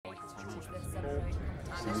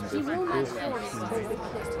She will not force.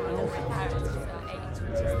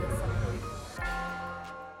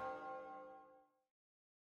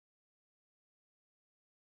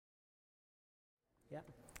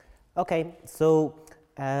 Okay, so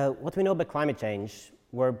what do we know about climate change?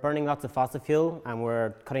 We're burning lots of fossil fuel and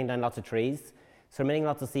we're cutting down lots of trees. So we're emitting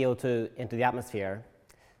lots of CO2 into the atmosphere.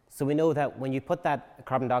 So we know that when you put that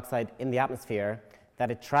carbon dioxide in the atmosphere,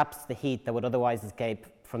 that it traps the heat that would otherwise escape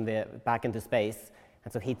from back into space,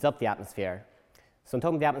 and so heats up the atmosphere. So I'm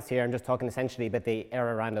talking about the atmosphere, I'm just talking essentially about the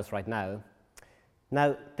air around us right now.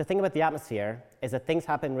 Now, the thing about the atmosphere is that things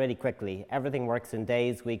happen really quickly. Everything works in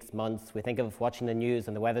days, weeks, months. We think of watching the news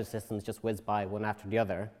and the weather systems just whiz by one after the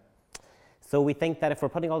other. So we think that if we're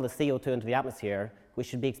putting all the CO2 into the atmosphere, we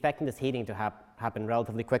should be expecting this heating to happen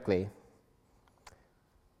relatively quickly.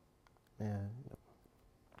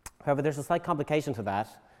 However, there's a slight complication to that,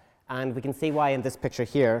 and we can see why in this picture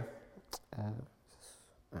here.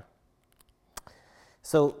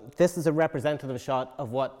 So this is a representative shot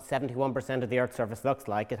of what 71% of the Earth's surface looks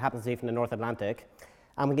like. It happens to be from the North Atlantic.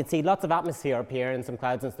 And we can see lots of atmosphere up here and some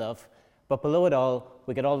clouds and stuff. But below it all,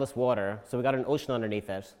 we get all this water. So we got an ocean underneath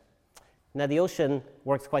it. Now, the ocean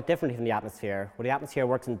works quite differently from the atmosphere. Where the atmosphere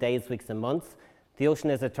works in days, weeks, and months, the ocean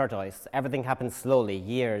is a tortoise. Everything happens slowly,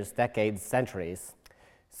 years, decades, centuries.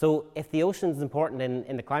 So if the ocean is important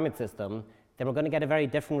in the climate system, then we're going to get a very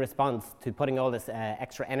different response to putting all this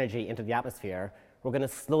extra energy into the atmosphere. We're going to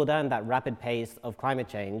slow down that rapid pace of climate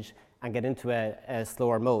change and get into a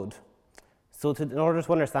slower mode. So in order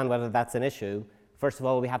to understand whether that's an issue, first of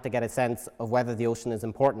all, we have to get a sense of whether the ocean is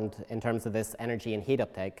important in terms of this energy and heat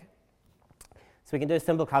uptake. So we can do a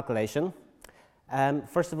simple calculation.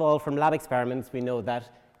 First of all, from lab experiments, we know that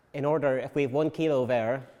if we have 1 kilo of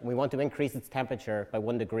air, and we want to increase its temperature by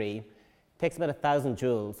 1 degree, it takes about 1,000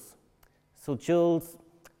 joules. So joules,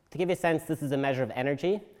 to give you a sense, this is a measure of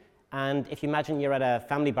energy. And if you imagine you're at a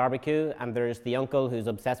family barbecue and there's the uncle who's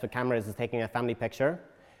obsessed with cameras is taking a family picture,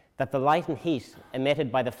 that the light and heat emitted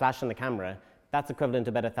by the flash on the camera, that's equivalent to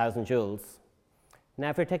about 1,000 joules. Now,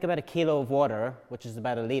 if we take about 1 kilo of water, which is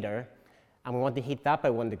about 1 liter, and we want to heat that by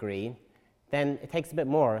 1 degree, then it takes a bit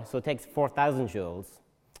more, so it takes 4,000 joules.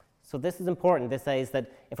 So this is important. This says that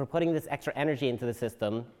if we're putting this extra energy into the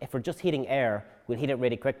system, if we're just heating air, we'll heat it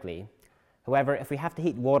really quickly. However, if we have to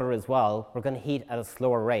heat water as well, we're going to heat at a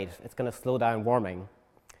slower rate. It's going to slow down warming.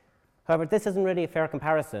 However, this isn't really a fair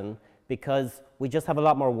comparison because we just have a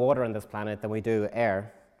lot more water on this planet than we do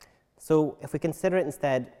air. So if we consider it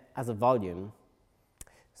instead as a volume,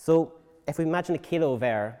 so if we imagine 1 kilo of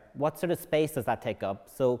air, what sort of space does that take up?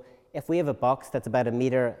 So if we have a box that's about 1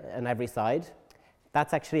 meter on every side,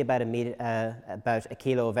 that's actually about a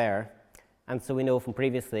kilo of air. And so we know from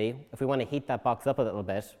previously, if we want to heat that box up a little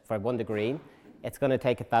bit for 1 degree, it's going to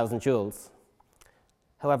take 1,000 joules.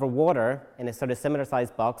 However, water in a sort of similar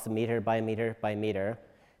sized box, 1 meter by 1 meter by 1 meter,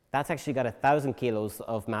 that's actually got 1,000 kilos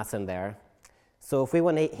of mass in there. So if we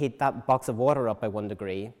want to heat that box of water up by 1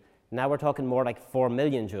 degree, now we're talking more like 4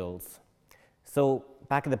 million joules. So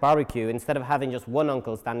back at the barbecue, instead of having just one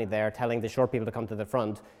uncle standing there telling the short people to come to the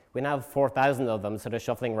front, we now have 4,000 of them sort of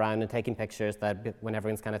shuffling around and taking pictures when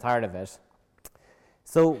everyone's kind of tired of it.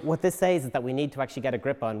 So what this says is that we need to actually get a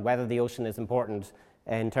grip on whether the ocean is important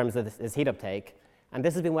in terms of this heat uptake. And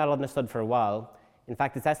this has been well understood for a while. In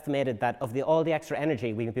fact, it's estimated that of all the extra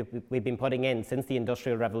energy we've been putting in since the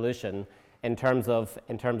Industrial Revolution in terms of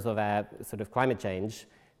sort of climate change,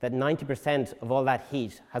 that 90% of all that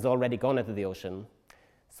heat has already gone into the ocean.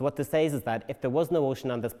 So what this says is that if there was no ocean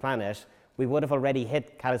on this planet, we would have already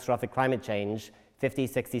hit catastrophic climate change 50,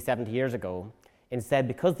 60, 70 years ago. Instead,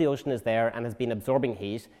 because the ocean is there and has been absorbing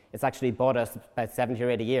heat, it's actually bought us about 70 or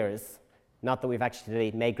 80 years. Not that we've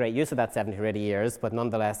actually made great use of that 70 or 80 years, but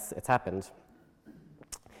nonetheless, it's happened.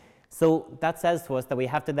 So that says to us that we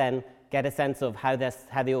have to then get a sense of how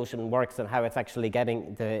the ocean works and how it's actually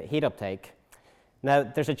getting the heat uptake. Now,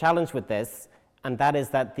 there's a challenge with this, and that is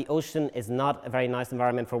that the ocean is not a very nice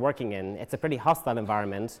environment for working in. It's a pretty hostile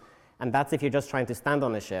environment, and that's if you're just trying to stand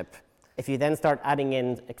on a ship. If you then start adding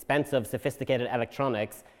in expensive, sophisticated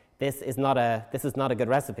electronics, this is not a good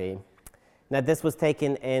recipe. Now, this was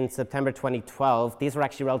taken in September 2012. These were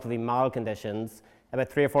actually relatively mild conditions.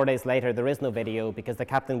 About 3 or 4 days later, there is no video because the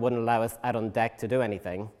captain wouldn't allow us out on deck to do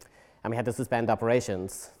anything, and we had to suspend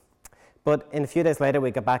operations. But in a few days later,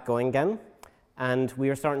 we got back going again, and we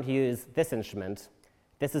were starting to use this instrument.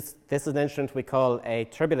 This is an instrument we call a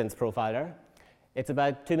turbulence profiler. It's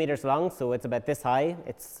about 2 meters long, so it's about this high.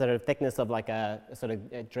 It's sort of thickness of like a sort of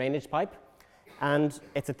a drainage pipe. And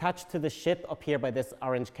it's attached to the ship up here by this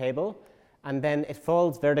orange cable. And then it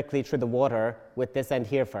falls vertically through the water with this end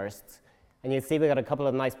here first. And you'll see we've got a couple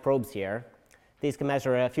of nice probes here. These can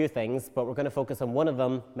measure a few things, but we're going to focus on one of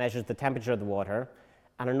them measures the temperature of the water,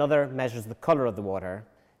 and another measures the color of the water.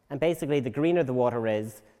 And basically, the greener the water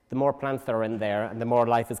is, the more plants there are in there, and the more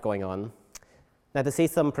life is going on. Now, to see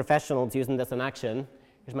some professionals using this in action,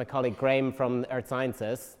 here's my colleague Graham from Earth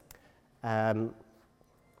Sciences.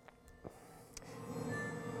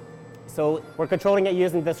 So we're controlling it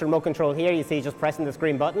using this remote control here. You see just pressing this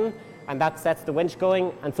green button, and that sets the winch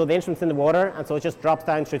going, and so the instrument's in the water, and so it just drops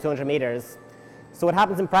down through 200 meters. So what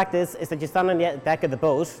happens in practice is that you stand on the deck of the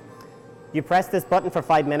boat, you press this button for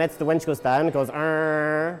 5 minutes, the winch goes down, it goes,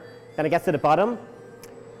 then it gets to the bottom.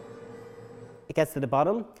 It gets to the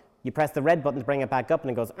bottom, you press the red button to bring it back up,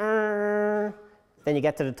 and it goes, then you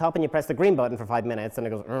get to the top, and you press the green button for 5 minutes, and it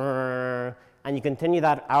goes, and you continue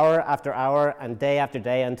that hour after hour and day after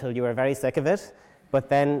day until you are very sick of it, but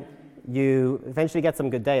then you eventually get some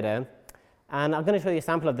good data. And I'm going to show you a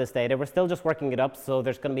sample of this data. We're still just working it up, so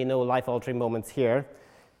there's going to be no life-altering moments here.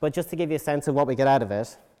 But just to give you a sense of what we get out of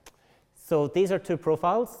it. So these are two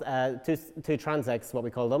profiles, two transects, what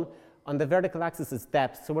we call them. On the vertical axis is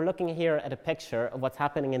depth. So we're looking here at a picture of what's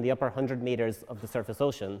happening in the upper 100 meters of the surface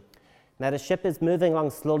ocean. Now the ship is moving along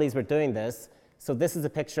slowly as we're doing this. So this is a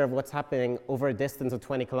picture of what's happening over a distance of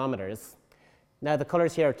 20 kilometers. Now the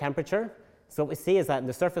colors here are temperature. So what we see is that in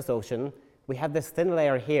the surface ocean, we have this thin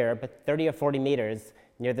layer here, but 30 or 40 meters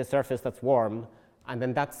near the surface that's warm, and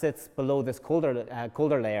then that sits below this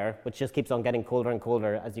colder layer, which just keeps on getting colder and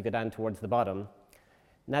colder as you go down towards the bottom.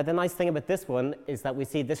 Now the nice thing about this one is that we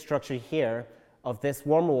see this structure here of this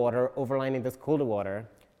warmer water overlining this colder water.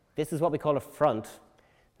 This is what we call a front.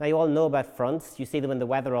 Now you all know about fronts. You see them in the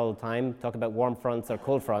weather all the time, talk about warm fronts or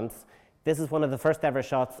cold fronts. This is one of the first ever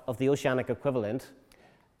shots of the oceanic equivalent,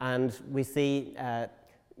 and we see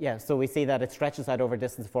so we see that it stretches out over a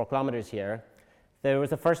distance of 4 kilometers here. There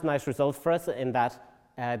was a first nice result for us in that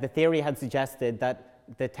the theory had suggested that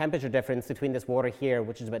the temperature difference between this water here,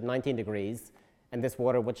 which is about 19 degrees, and this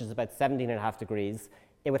water, which is about 17.5 degrees,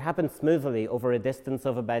 it would happen smoothly over a distance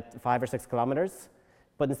of about 5 or 6 kilometers.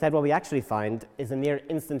 But instead, what we actually find is a near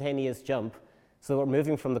instantaneous jump. So we're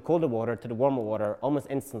moving from the colder water to the warmer water almost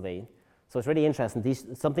instantly. So it's really interesting.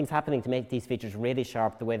 Something's happening to make these features really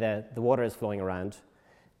sharp, the way the water is flowing around.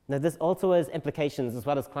 Now, this also has implications, as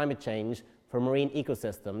well as climate change, for marine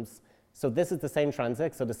ecosystems. So this is the same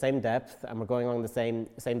transect, so the same depth, and we're going along the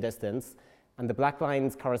same distance. And the black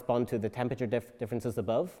lines correspond to the temperature differences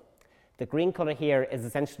above. The green color here is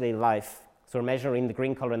essentially life. So we're measuring the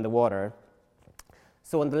green color in the water.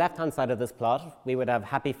 So on the left-hand side of this plot, we would have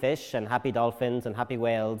happy fish and happy dolphins and happy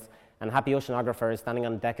whales and happy oceanographers standing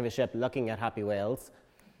on the deck of a ship looking at happy whales.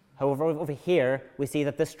 However, over here, we see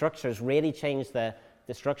that this structure has really changed the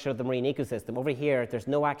structure of the marine ecosystem. Over here, there's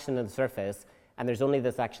no action on the surface, and there's only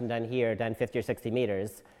this action down here, down 50 or 60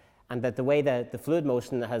 meters, and that the way that the fluid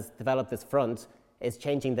motion has developed this front is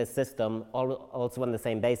changing this system also on the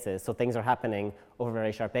same basis. So things are happening over a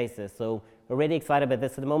very sharp basis. So we're really excited about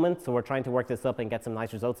this at the moment, so we're trying to work this up and get some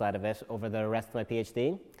nice results out of it over the rest of my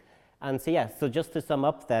PhD. And so just to sum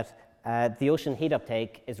up that the ocean heat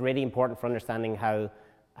uptake is really important for understanding how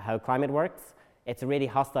climate works. It's a really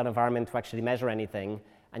hostile environment to actually measure anything,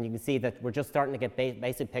 and you can see that we're just starting to get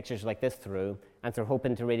basic pictures like this through, and so we're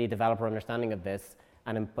hoping to really develop our understanding of this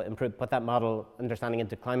and put that model understanding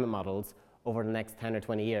into climate models over the next 10 or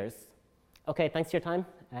 20 years. Okay, thanks for your time.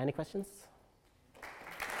 Any questions?